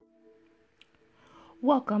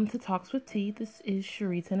Welcome to Talks with T. This is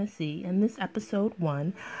Cherie Tennessee. In this episode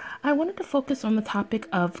 1, I wanted to focus on the topic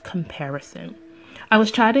of comparison. I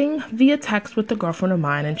was chatting via text with a girlfriend of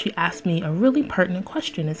mine, and she asked me a really pertinent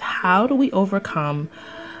question: is how do we overcome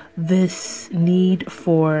this need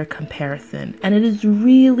for comparison? And it is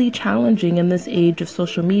really challenging in this age of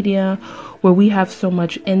social media, where we have so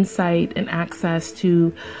much insight and access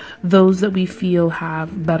to those that we feel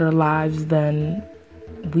have better lives than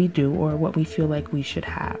we do, or what we feel like we should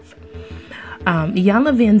have.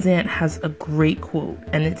 Iyanla Vanzant has a great quote,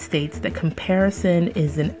 and it states that comparison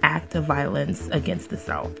is an act of violence against the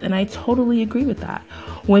self. And I totally agree with that.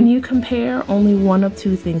 When you compare, only one of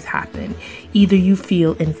two things happen. Either you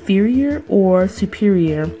feel inferior or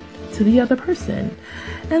superior to the other person.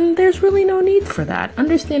 And there's really no need for that.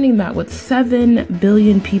 Understanding that with 7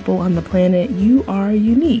 billion people on the planet, you are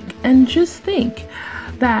unique. And just think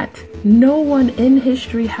that no one in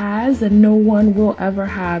history has, and no one will ever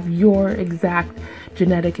have, your exact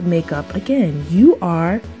genetic makeup. Again, you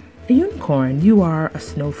are a unicorn. You are a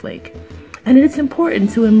snowflake. And it's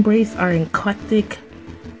important to embrace our eclectic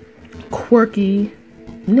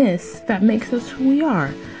quirkiness that makes us who we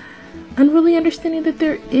are. And really understanding that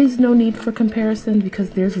there is no need for comparison,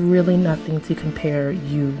 because there's really nothing to compare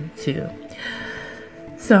you to.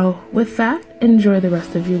 So with that, enjoy the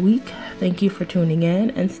rest of your week. Thank you for tuning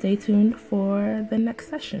in, and stay tuned for the next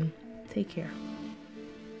session. Take care.